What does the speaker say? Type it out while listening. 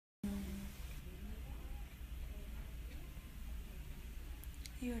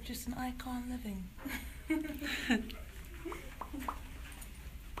You are just an icon living.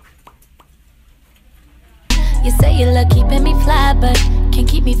 You say you love keeping me fly, but can't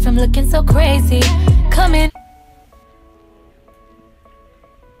keep me from looking so crazy. Come in.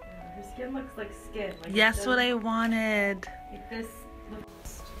 Her skin looks like skin. Like Yes, what I wanted. Like this.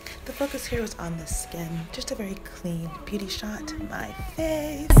 The focus here was on the skin. Just a very clean beauty shot. My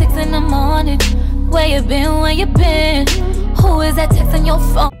face. 6 in the morning. Where you been? Where you been? Who is that texting your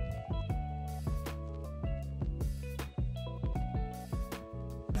phone?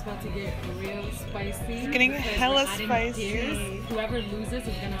 It's about to get real spicy. It's getting hella adding spicy. tiers. Whoever loses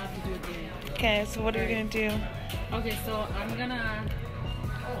is gonna have to do a game. Okay, so what are we gonna do? Okay, so I'm gonna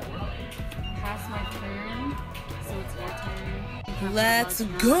pass my turn. So it's your turn. Let's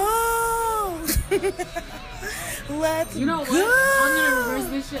go! Let's You know go! what? I'm gonna reverse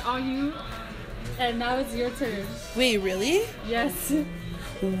this shit on you. And now it's your turn. Wait, really? Yes.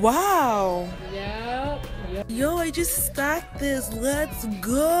 Wow! Yep. Yo, I just stacked this. Let's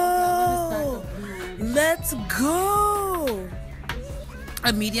go! Let's go!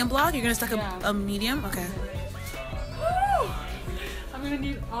 A medium block? You're gonna stack a medium? Okay. I'm gonna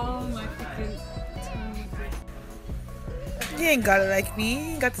need all my fucking tongue. You ain't got it like me.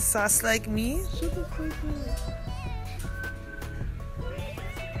 You ain't got the sauce like me. Shut the fuck up.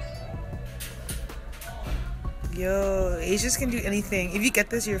 Yo, Asians can do anything. If you get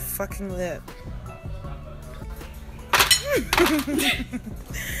this, you're fucking lit.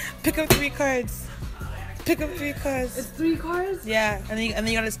 Pick up 3 cards. Pick up 3 cards. It's 3 cards? Yeah, and then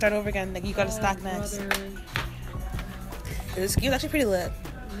you gotta start over again. Like you gotta stack next. It was actually pretty lit.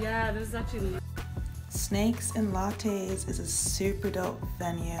 Yeah, this is actually. Snakes and Lattes is a super dope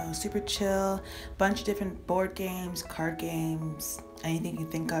venue, super chill, bunch of different board games, card games, anything you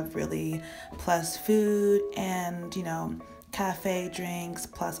think of really, plus food and, you know, cafe drinks,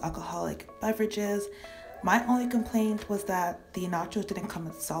 plus alcoholic beverages. My only complaint was that the nachos didn't come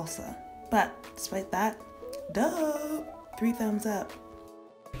with salsa, but despite that, dope. 3 thumbs up.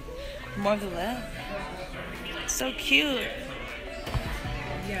 More of the left. So cute.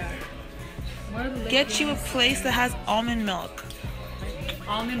 Yeah. Get you a place that has almond milk.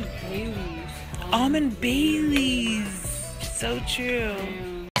 Almond Baileys. Almond Baileys. So true.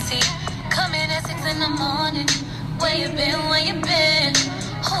 Come in at 6 in the morning. Where you been? Where you been?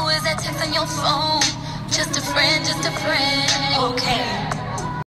 Who is that texting your phone? Just a friend, just a friend. Okay.